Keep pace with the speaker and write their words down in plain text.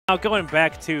Now going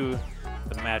back to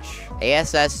the match.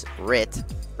 Asrit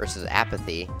versus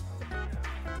Apathy.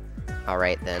 All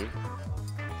right then.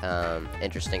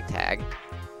 Interesting tag.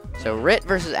 So Rit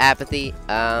versus Apathy.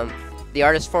 The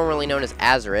artist formerly known as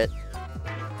Asrit.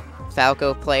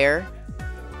 Falco player.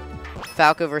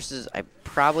 Falco versus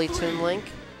probably Toon Link.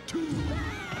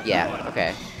 Yeah.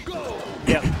 Okay.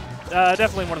 Yeah.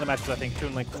 Definitely one of the matches I think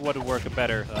Toon Link would work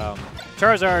better.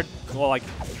 Charizard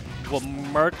will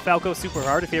murk Falco super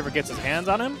hard if he ever gets his hands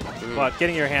on him, but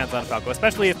getting your hands on Falco,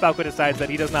 especially if Falco decides that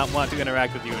he does not want to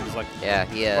interact with you and just like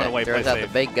run away, throws out the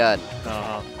big gun.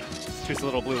 Choose the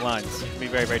little blue lines. It'd be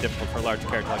very, very difficult for a large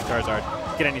character like Charizard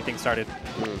to get anything started.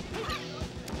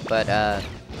 But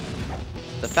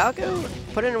the Falco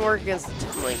put in work against the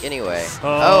Toon Link anyway.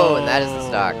 Oh, and that is the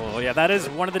stock. Oh, yeah, that is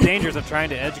one of the dangers of trying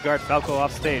to edge guard Falco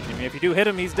off stage. I mean, if you do hit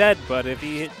him, he's dead. But if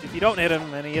you don't hit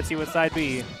him and he hits you with side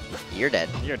B, you're dead.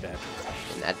 You're dead.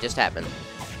 And that just happened.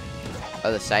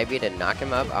 Oh, the side B to knock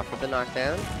him up off of the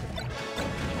knockdown.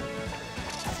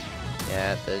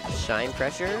 Yeah, the shine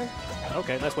pressure.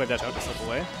 Okay, nice wave dash out to slip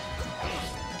away.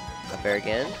 Up air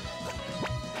again.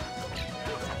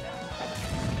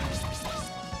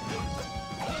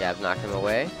 Jab knocked him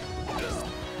away.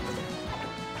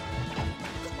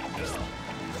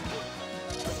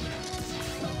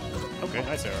 Okay,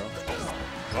 nice arrow.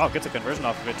 Wow, gets a conversion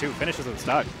off of it too. Finishes with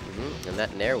stock. And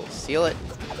that nair will seal it.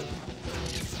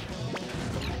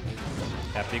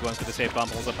 Apathy going for the safe bomb,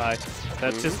 holds up high.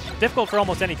 That's just difficult for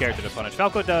almost any character to punish.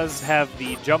 Falco does have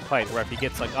the jump height where if he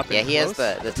gets like up and he has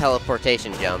the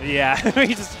teleportation jump. Yeah,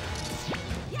 he just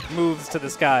moves to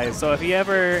the skies. So if he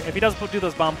does do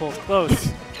those bomb pulls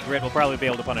close, Rit will probably be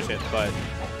able to punish it. But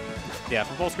yeah,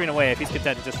 from full screen away, if he's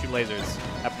content to just shoot lasers,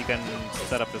 Apathy can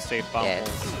set up the safe bomb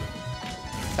pulls.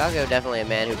 Falco definitely a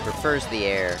man who prefers the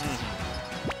air.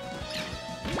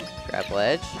 Grab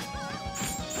ledge.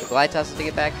 Glide tosses to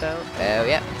get back though. Oh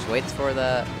yeah, just waits for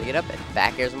to get up and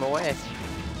back airs him away.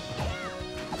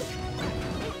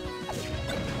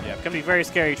 Yeah, it's gonna be very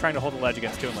scary trying to hold the ledge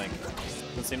against Toon Link.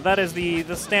 That is the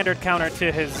standard counter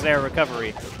to his air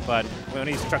recovery, but when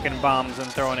he's trucking bombs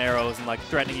and throwing arrows and like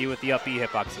threatening you with the up B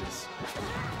hitboxes.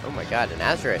 Oh my god, and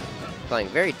Asrit playing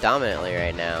very dominantly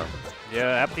right now.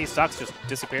 Yeah, Apathy's stock's just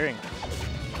disappearing.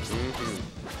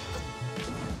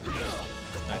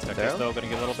 Nice duck dash though, gonna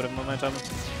get a little bit of momentum.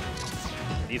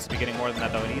 Needs to be getting more than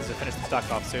that though. He needs to finish the stock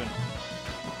off soon.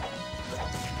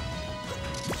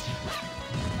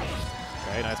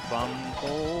 Okay, nice bomb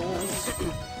pulls.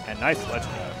 And nice ledge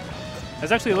grab.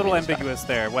 It's actually a little ambiguous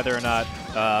there whether or not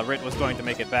Rit was going to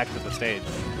make it back to the stage.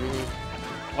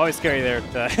 Always scary there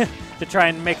to try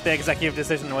and make the executive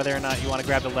decision whether or not you want to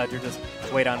grab the ledge or just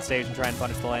wait on stage and try and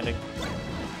punish the landing.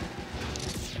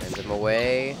 Sends him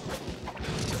away.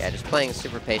 Yeah, just playing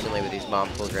super patiently with these bomb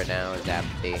pulls right now is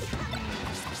Apathy.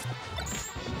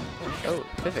 Oh,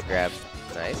 pivot grab.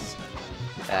 Nice.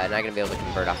 Not going to be able to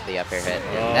convert off the up air hit.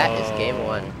 And that is game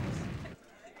one.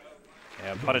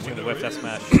 Yeah, punishing the whip test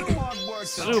smash.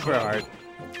 Super hard.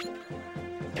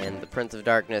 And the Prince of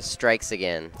Darkness strikes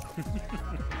again.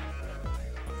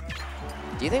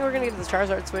 Do you think we're going to get the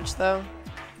Charizard switch, though?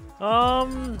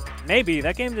 Maybe.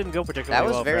 That game didn't go particularly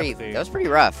well for Apathy. That was pretty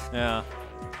rough. Yeah.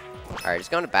 All right,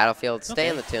 just going to Battlefield. Stay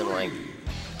in the Toon Link.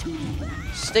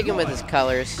 Sticking with his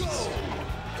colors.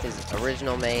 His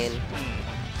original main.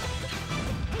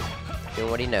 Doing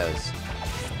what he knows.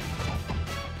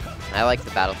 I like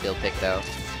the Battlefield pick, though.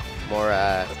 More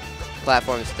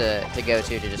platforms to go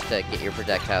to just to get your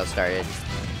projectiles started.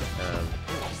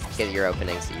 Get your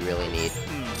openings that you really need.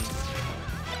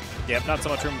 Yep, not so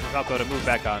much room for Falco to move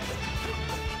back on.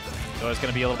 So it's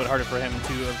going to be a little bit harder for him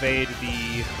to evade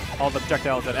all the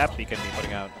projectiles that Apathy can be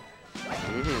putting out.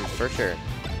 For sure.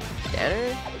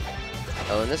 Scanner?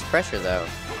 Oh, and this pressure, though.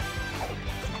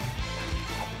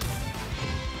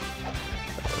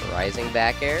 Rising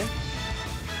back air.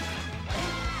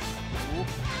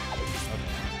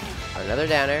 Another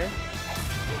down air.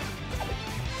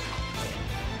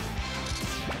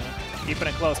 Keeping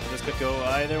it close, but this could go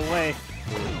either way.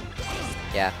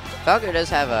 Yeah, Falco does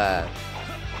have a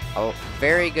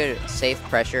very good safe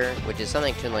pressure, which is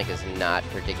something Toon Link is not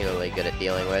particularly good at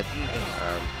dealing with.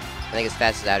 I think his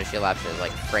fastest out of shield option is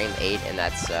like frame 8, and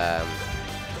that's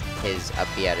his up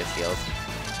B out of shield.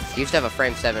 He used to have a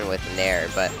frame 7 with Nair,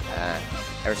 but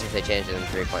ever since they changed it in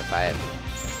 3.5.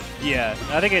 Yeah,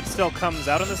 I think it still comes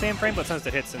out in the same frame, but since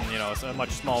it hits in a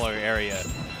much smaller area.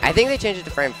 I think they changed it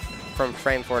to from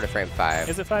frame 4 to frame 5.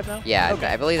 Is it 5 now? Yeah, okay.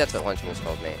 I believe that's what Lunchman's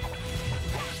told me.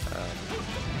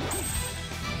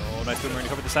 Oh, nice boomerang to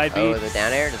cover the side B. Oh, the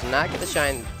down air does not get to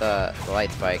shine the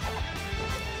light spike.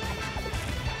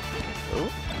 Ooh.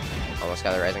 Almost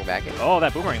got the rising back in. Oh,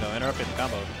 that boomerang though, interrupted the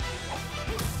combo.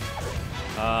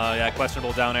 Yeah,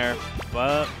 questionable down air,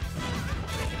 but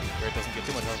Rit doesn't get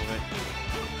too much off of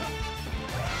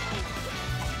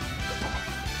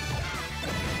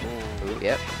it. Ooh,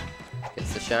 yep.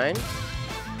 Gets the shine.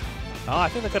 Oh, I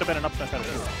think that could have been an up smash out of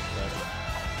this.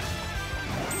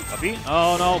 A beat?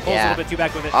 Oh no, pulls a little bit too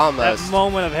back with it. Almost. That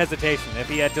moment of hesitation, if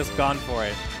he had just gone for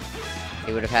it.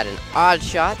 He would have had an odd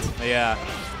shot. Yeah.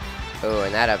 Oh,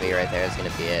 and that up B right there is going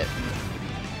to be it.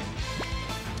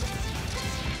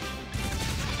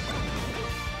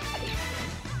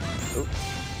 Ooh.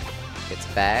 Gets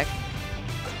back.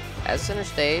 Has center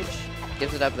stage.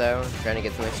 Gives it up though. Trying to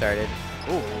get something started.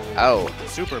 Ooh. Oh.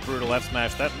 Super brutal F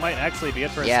smash. That might actually be it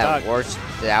for his Yeah, stock. worst.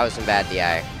 That was some bad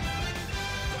DI.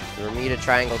 Bermuda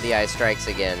triangle DI strikes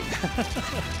again.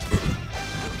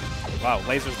 Wow,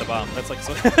 lasers the bomb. That's like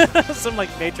some like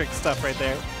Matrix stuff right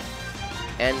there.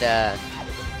 And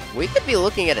we could be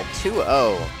looking at a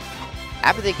 2-0.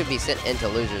 Apathy could be sent into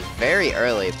losers very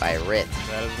early by Rit.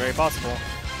 That is very possible.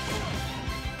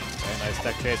 Very nice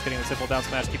deck chase, getting the simple down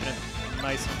smash, keeping it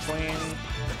nice and clean.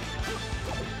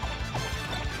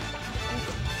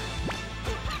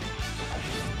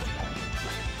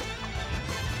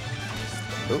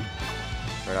 Ooh.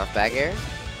 Run off back air.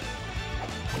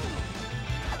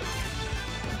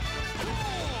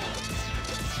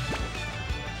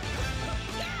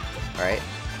 Alright.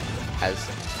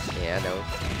 Yeah, no.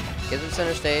 Gives him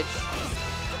center stage.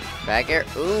 Back air.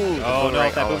 Ooh. Oh no,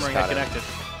 that almost boomerang got got him. connected.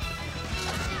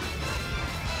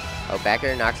 Oh, back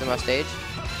air knocks him off stage.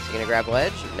 Is he gonna grab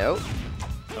ledge? Nope.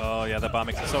 Oh yeah, that bomb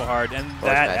makes it so hard. And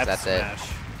Forward that smash, F that's it. smash.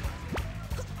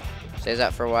 Stays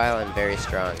out for a while and very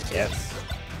strong. Yes.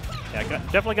 Yeah,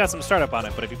 definitely got some startup on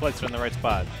it, but if you placed it in the right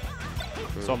spot,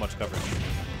 so much coverage.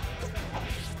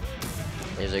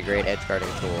 Here's a great edge guarding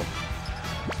tool.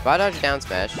 Spot dodge down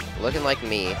smash, looking like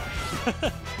me.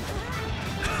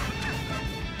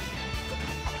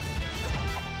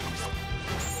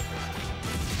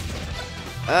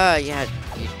 Yeah,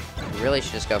 you really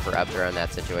should just go for up throw in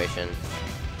that situation.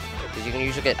 Because you can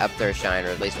usually get up throw shine, or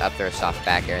at least up throw soft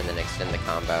back air and then extend the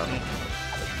combo.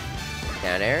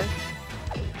 Down air.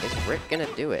 Is Rit gonna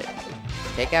do it?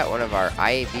 Take out one of our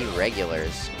IaB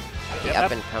regulars, the Yeah,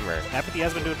 up-and-comer. Apathy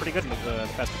has been doing pretty good in the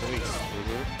past couple weeks.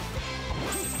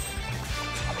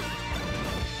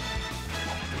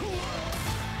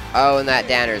 Oh, and that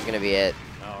downer is gonna be it.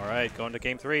 All right, going to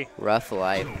game 3. Rough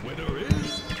life.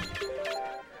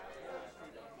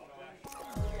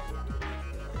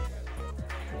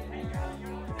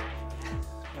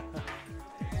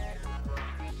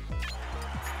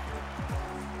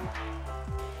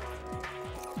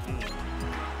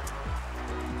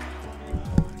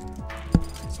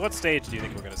 So what stage do you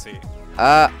think we're going to see?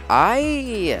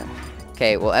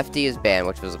 Okay, well, FD is banned,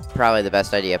 which was probably the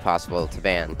best idea possible to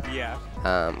ban. Yeah.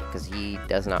 Because he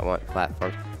does not want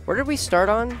platforms. Where did we start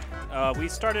on? We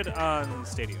started on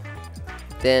Stadium.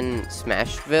 Then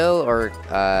Smashville or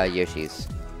Yoshi's?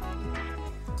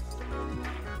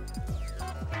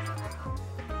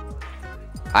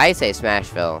 I say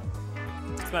Smashville.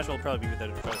 Smash will probably be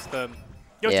better because the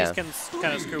Yoshis can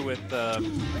kind of screw with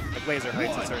like laser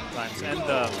heights at certain times, and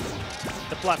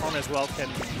the platform as well can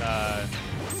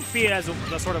be as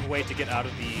a sort of way to get out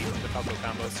of the Falco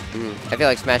combos. I feel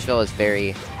like Smashville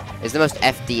is the most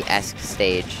FD-esque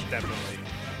stage. Definitely.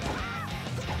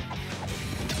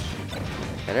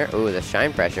 Ooh, the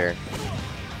shine pressure.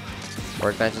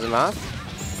 Forward smashes him off.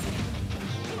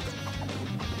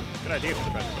 Good idea for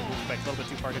the pressure, but moving back a little bit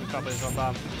too far, getting caught by his own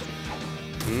bomb.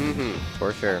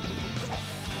 For sure.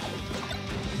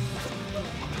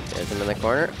 There's him in the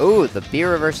corner. Ooh, the B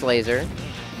reverse laser.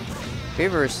 B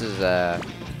reverse is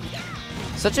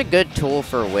such a good tool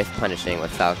for whiff punishing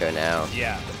with Falco now.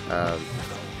 Yeah.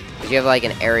 You have like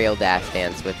an aerial dash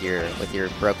dance with your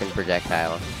broken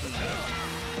projectile.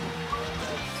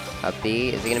 Up B,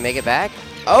 is he gonna make it back?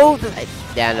 Oh,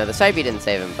 yeah, no, the side B didn't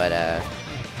save him, but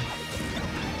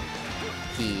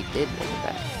he did make it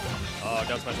back. Oh,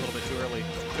 down smash a little bit too early.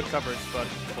 Good coverage, but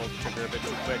pulled trigger a bit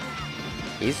too quick.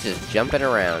 He's just jumping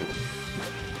around.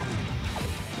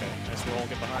 Okay, nice roll,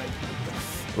 get behind.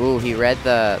 Ooh, he read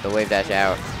the wave dash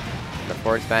out. The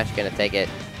forward smash gonna take it.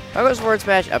 Falco's forward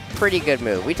smash, a pretty good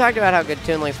move. We talked about how good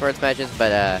Toon likes forward smashes,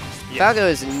 but Falco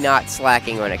is not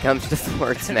slacking when it comes to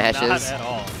forward smashes. Not at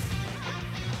all.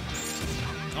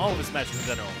 All of his smashes in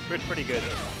general, pretty good.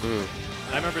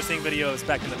 I remember seeing videos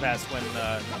back in the past when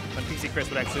PC Chris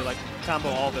would actually like combo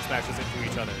all the smashes into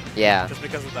each other. Yeah. Just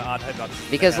because of the odd hitbox.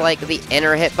 Because like the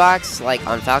inner hitbox, like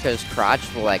on Falco's crotch,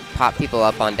 will like pop people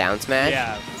up on down smash.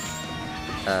 Yeah.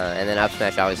 And then up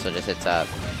smash obviously just hits up.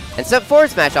 And forward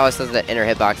smash always does that inner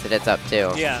hitbox that hits up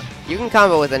too. Yeah. You can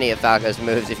combo with any of Falco's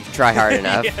moves if you try hard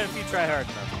enough. Yeah, if you try hard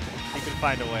enough, you can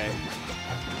find a way.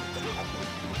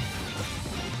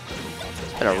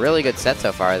 It's been a really good set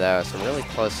so far, though. Some really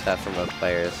close stuff from both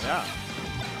players. Yeah.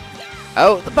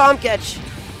 Oh, the bomb catch!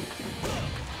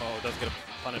 Oh, it does get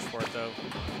punished for it, though.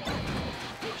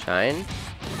 Shine.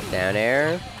 Down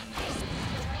air.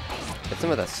 Hits him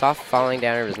with a soft falling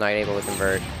down air, was not able to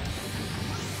convert.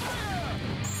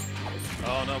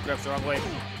 Oh, no, grabs the wrong way.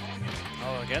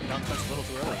 Oh, again, down punch a little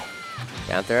too early.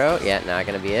 Down throw. Yeah, not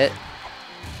going to be it.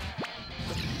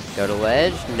 Go to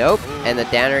ledge. Nope. Ooh. And the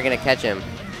downer going to catch him.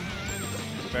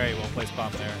 Very well placed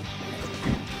bomb there.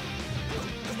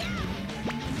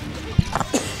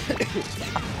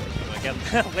 Again,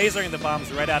 lasering the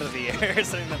bombs right out of the air,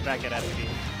 sending them back at FD.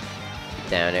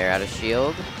 Down air out of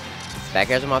shield. Back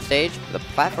airs him off stage. The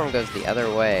platform goes the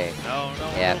other way. No,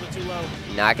 Yeah. a little bit too low.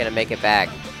 Not going to make it back.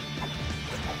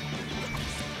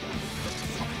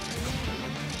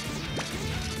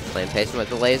 Playing patient with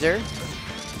the laser.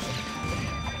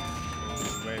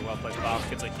 Very well placed bomb.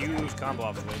 Gets a huge combo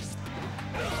off of it.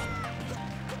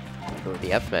 Ooh,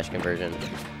 the up smash conversion.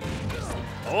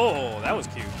 Oh, that was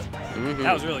cute.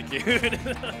 That was really cute.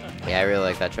 Yeah, I really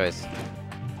like that choice.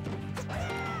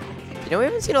 You know, we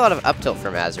haven't seen a lot of up tilt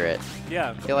from Asrit.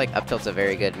 Yeah. I feel like up tilt's a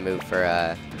very good move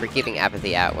for keeping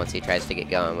Apathy out once he tries to get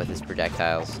going with his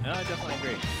projectiles. No, I definitely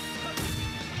agree.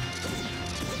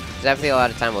 Because Apathy a lot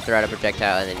of time will throw out a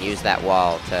projectile and then use that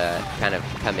wall to kind of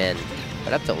come in.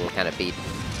 But up tilt will kind of beat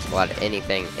a lot of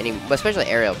anything, especially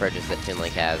aerial approaches that Toon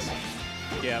has.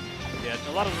 Yeah. Yeah,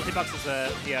 a lot of the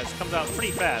hitboxes he has comes out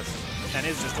pretty fast and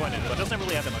is disjointed, but doesn't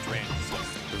really have that much range. So.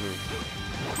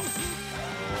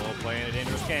 Oh, playing a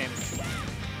dangerous game.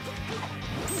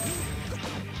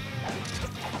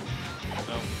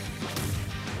 Oh.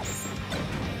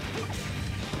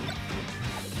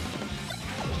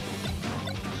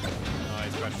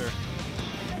 Nice pressure.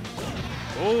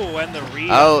 Oh, and the read.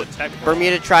 Oh, the tech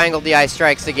Bermuda Triangle DI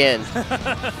strikes again.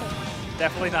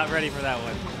 Definitely not ready for that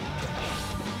one.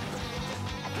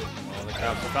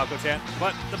 The Falco chant.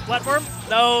 What? The platform?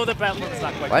 No, the platform's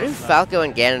not quite. Why do Falco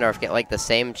and Ganondorf get like the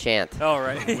same chant? Oh,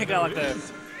 right. You got like the.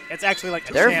 It's actually like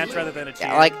a chant rather than a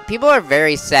chant. Yeah, like, people are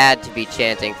very sad to be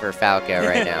chanting for Falco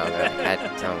right now. I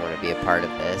don't want to be a part of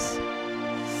this.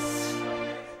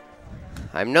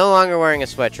 I'm no longer wearing a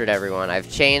sweatshirt, everyone. I've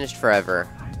changed forever.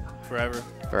 Forever.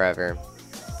 Forever.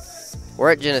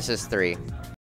 We're at Genesis 3.